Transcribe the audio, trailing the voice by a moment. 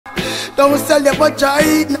Don't sell your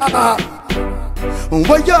vagina.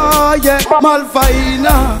 Oh yeah,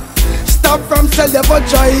 Malvina. Stop from sell your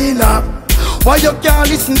vagina. Why you can't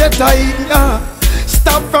listen the time?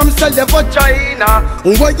 Stop from sell your vagina.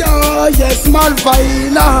 Oh yeah, yes,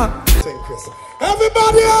 Malvina.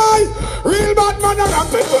 Everybody, real bad man and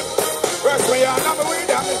happy. First we are number one.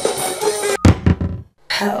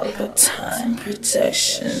 Pelpa time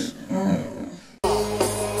protection.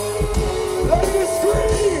 Ladies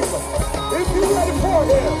scream if you ready for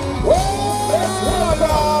him. Let's run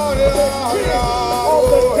on the dancehall.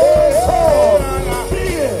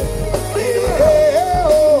 Beenie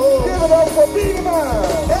Man. Give it up for Beenie Man.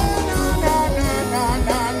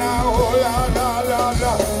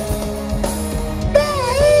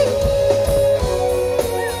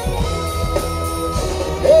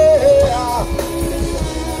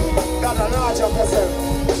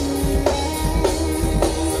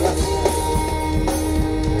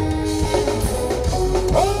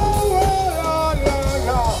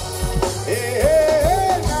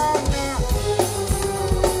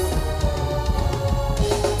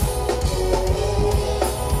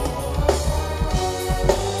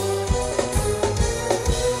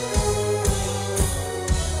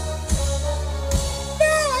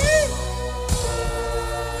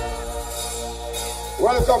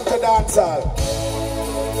 Welcome to dancehall.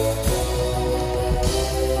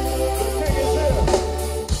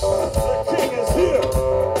 The king is here.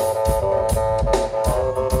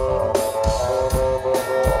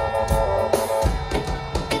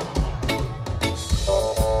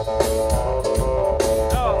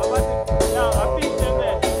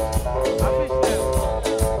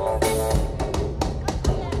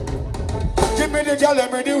 Give me the girl, let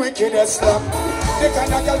me the wickedest slam. The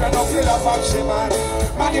kind of girl that don't feel of action, man.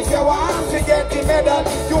 Man, if you want to get the medal,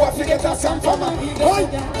 you have to get a song from me. Oh,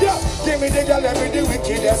 yeah. Give me the girl, let me the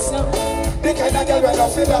wickedest. The kind of girl that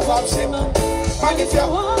don't feel of action, man. Man, if you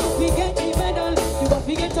want to get the medal, you have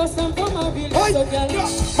to get a song from a real girl.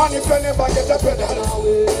 Man, if you never get a pedal,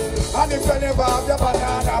 and if you never have your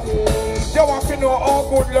banana, you want to know how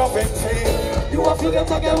good loving feel. You have to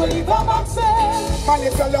get a girl when you come back, say. Man,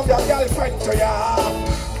 if you love your girlfriend to ya,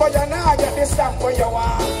 but you now get this stamp for you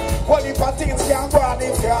want. All the things can go on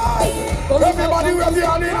if you are. Everybody with you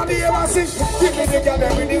all in the air and sing. Give me the girl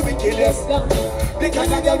that with the wickedest. The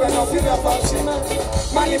kind of girl when I feel your function.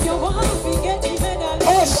 Man, if you want to get the medal,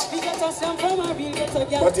 you get a stamp from a real ghetto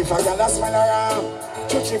girl. But if I got a smile around,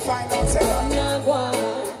 should she find out say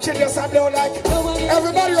she just a blow like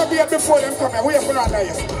everybody will be here before them come here. We have to run there.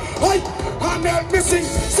 Hey, and help me sing.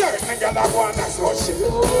 Certain girl that want that's what she do.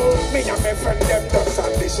 Me and my friend them dance on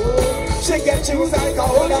this show. She get shoes like a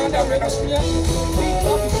hold on the window.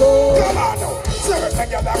 Come on now. Certain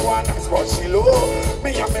girl that want that's what she do. Me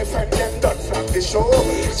and my friend them dance from the show.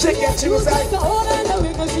 She get shoes like a hold on the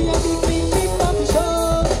window. She a big papi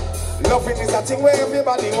show. Loving is a thing where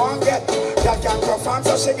everybody want get. Girl can't perform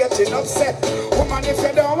so she getting upset. Woman, if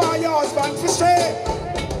you don't want your husband to stay.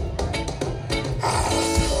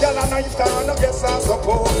 Girl, I know if you run against and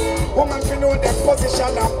support. Woman, if you know them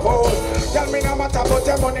position and pose. Girl, me no matter about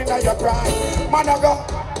your money now your pride. Man, I go.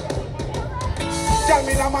 Girl,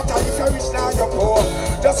 me no matter if you rich now your poor.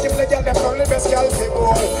 Just give the girl them from the best girl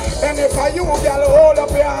people. And if I you, girl, hold up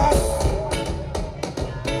your hand.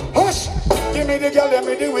 Hush! Give me the girl, let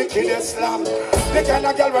me the wickedest slam. The kind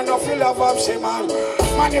of girl when no feel love of she man.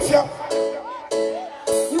 Man, if you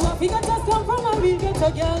have figured to come from a real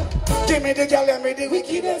ghetto girl. Give me the girl, let me the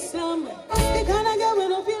wickedest slam. The kind of girl when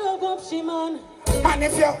no feel love of she man. Man,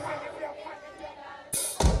 if you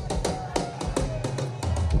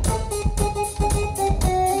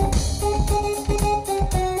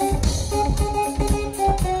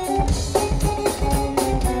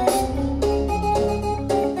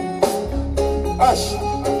hush,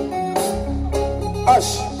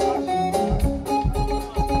 hush,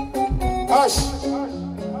 hush.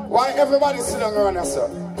 Why everybody sit down around us, sir?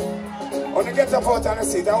 When you get up out on the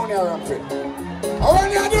seat, I only around it. How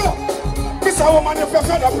want you do? Miss a woman, if you're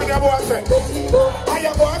fed up with your boyfriend, and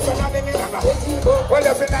your boyfriend and the nigga. Well,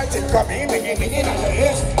 every night it come in, and your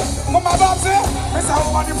ears. Mama Bob say, Miss a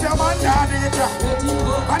woman, if your man down the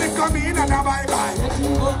and it come in and a bye-bye.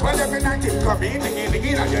 Well, every night it come in,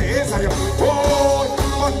 and your ears. Oh,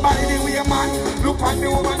 but by the way, man, look on the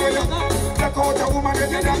woman, look out the woman, the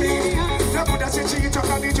me. The Buddha said she eat up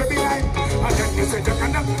and need to be like. And then you say,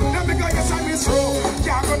 let me go, yes, I miss row.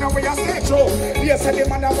 Can't go nowhere, you stay true. Yes, I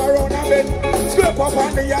demand of her own bed. Scrape up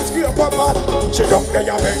on the ass, scrape up on. She don't get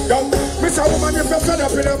your bend down. Miss a woman, if you're fed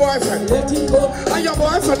up with your boyfriend, let him go. And your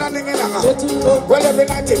boyfriend and the let him go. Well, every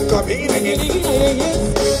night it come in.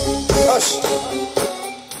 Hush.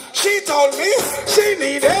 She She told me she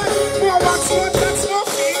needed more wax, more that's more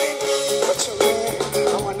feeling. But you know,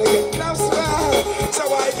 I wanna get love swell. So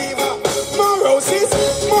I give her more roses,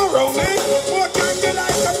 more romance, more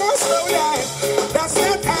candlelight and more slow life. That's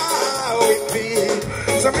not how it be.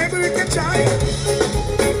 So maybe we can try.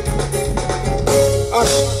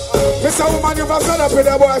 Mr. Woman, you must up with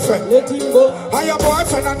your boyfriend. Let him go. And your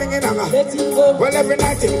boyfriend and ningin anga. Let him go. Well, every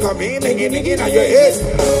night him come in, ningin on your ears.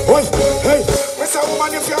 Oi, hey, Mr.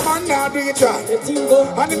 Woman, if your man now do it try. Let him go.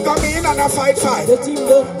 And him come in and a fight. Let him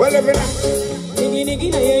go. Well, every night.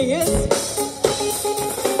 Nigga, on your ears.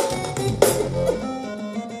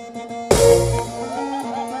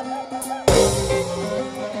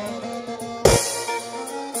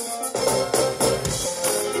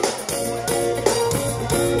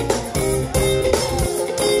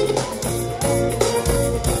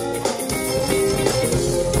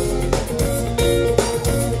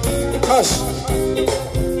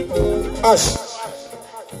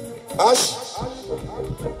 Hush.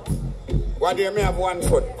 Why do you may have one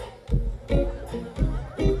foot?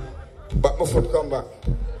 But my foot come back.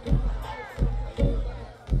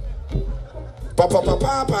 Papa,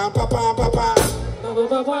 papa, papa, papa, papa. Papa,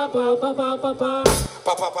 papa, papa, papa.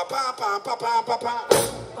 Papa, papa, papa, papa, papa.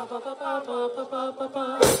 Papa, papa, papa, papa,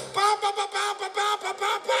 papa. Papa, papa, papa,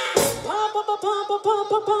 papa. Papa, papa, papa,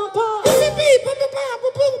 papa. Beep, papa,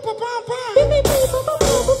 papa, papa, papa.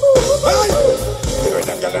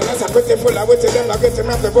 I'm beautiful, I wait till them, I get them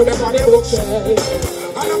up, they put them on the bookshelf.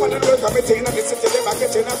 And I want to do a committee in the city, them, I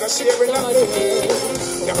get them up, they're sharing up.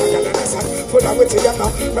 Them, I got a son, full, I wait till them now,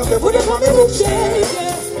 they put them on the bookshelf.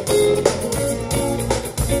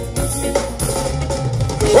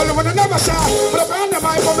 Well, when I never shot, but I found them,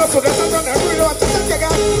 I come up to the sun, and I really want to take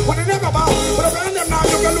again. When I never bow, but I found them now,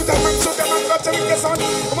 you can look at them, shoot them, and got to make a son.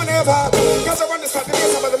 Whenever, because I want to start the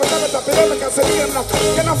game, but I'm going to top it, I can say them now,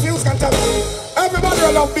 can I fuse, can tell me. Everybody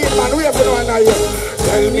love Beenie Man, we have to know and I hear.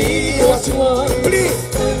 Tell me what you want, please.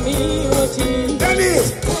 Tell me what you need. Tell me.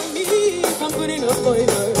 Tell me if I'm good enough for you.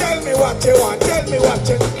 Tell me what you want, tell me what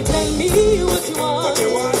you need. Tell me what you want. What you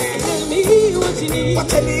want, Tell me what you need.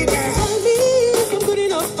 What you need now. Tell me if I'm good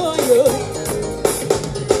enough for you.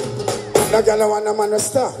 No girl, I want a man to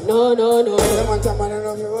stop. No. I want a man to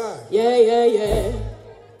love you, why? Yeah.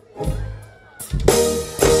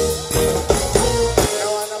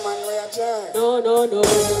 No.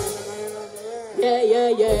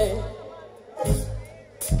 Yeah.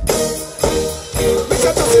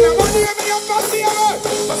 Because I see the money in your pussy,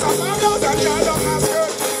 but some man knows that you don't ask her.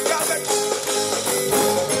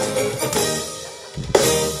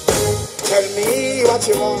 Tell me what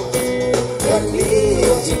you want. Tell me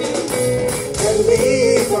what you need. Tell me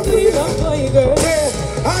what you want. Yeah,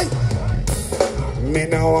 me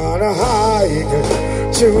no wanna hide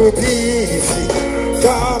to be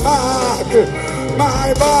come out.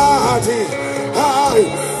 My body, I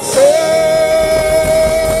say.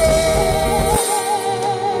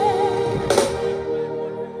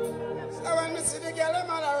 So when me see the girl, them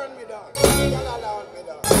all run me down. Girl all run me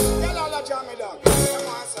down. Girl all jam me down. Them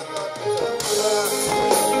want some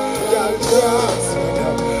girl jams me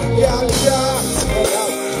down. Girl jams me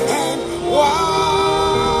down. And why?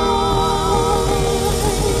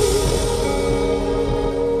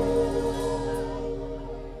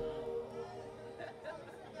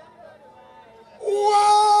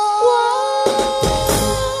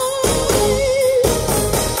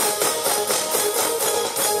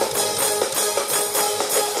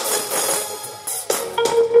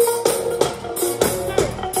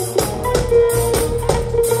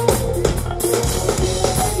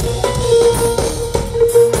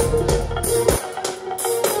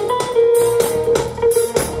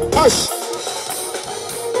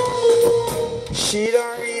 She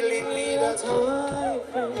don't really need a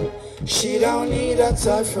boyfriend. She don't need a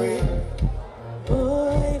tough friend.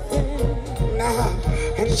 Boyfriend. Nah,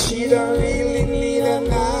 and she don't really need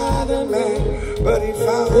another man. But if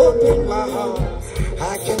I open my heart,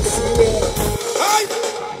 I can see it. Hey!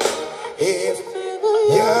 If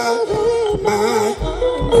you're mine,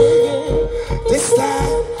 this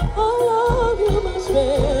time I'll love you much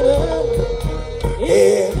better.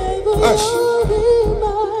 Yeah.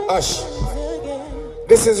 Hush.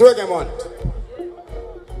 This is Reggae month,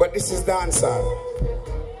 but this is dancehall.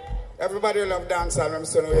 Everybody love dancehall. I'm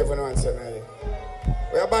saying we have no answer now.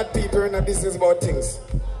 We are bad people in the business about things.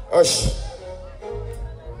 Hush.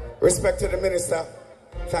 Respect to the minister.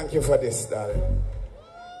 Thank you for this, darling.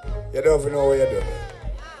 You don't even know what you're doing.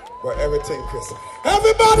 But everything, Chris.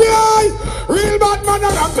 Everybody, real bad man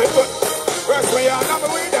around people. Where's my yarn? I'm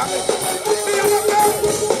away down.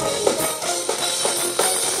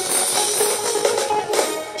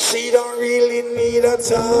 She don't really need a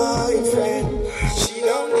toy friend. She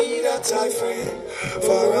don't need a toy friend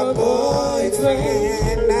for a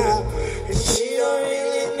boyfriend now. She don't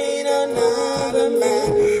really need another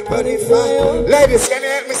man. But if I... Ladies, can you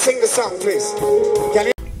help me sing the song, please? Can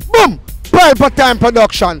you... Boom! Pelpa Time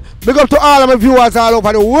production. Big up to all of my viewers all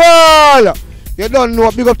over the world. You don't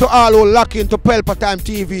know. Big up to all who lock into Pelpa Time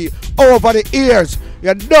TV over the years.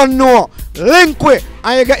 You don't know. Link with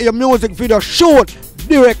and you get your music video shoot,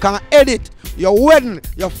 direct and edit. Your wedding,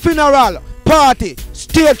 your funeral, party,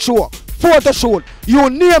 stage show, photo shoot, you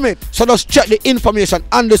name it. So just check the information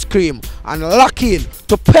on the screen and lock in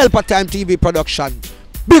to Pelpa Time TV production.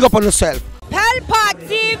 Big up on yourself. Pelpa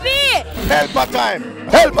TV! Pelpa Time!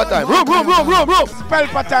 Pelpa Time! Room!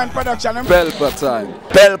 Pelpa Time production. Pelpa Time.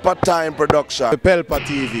 Pelpa Time production. Pelpa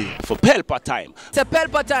TV. For Pelpa Time. It's a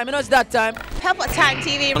Pelpa Time, you know it's that time. Pelpa Time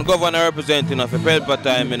TV. I'm governor representing of Pelpa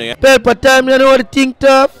Time, you know. Pelpa Time, you know what the thing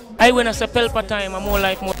tough? I when I say Pelpa Time, I'm more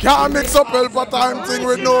like more. Can't mix up Pelpa Time thing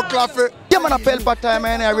with no coffee. Yeah, man, a Pelpa Time,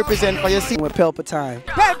 and I represent for you. See, With Pelpa Time.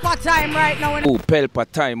 Pelpa Time right now. Oh, Pelpa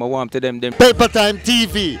Time, I want to them. Pelpa Time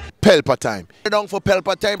TV. Pelpa Time. Down for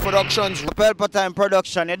Pelpa Time Productions. Pelpa Time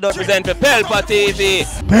Production. It does Represent for Pelpa TV.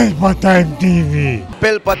 Pelpa Time TV.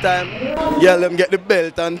 Pelpa Time. Yeah, let them get the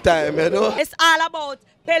belt on time, you know. It's all about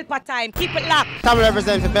Pelpa Time. Keep it locked. Time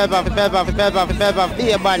represent for Pelpa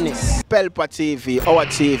the badness. Pelpa TV, our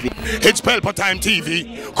TV. It's Pelpa Time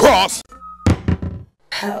TV. Cross.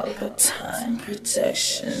 Pelpa Time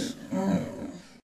protection.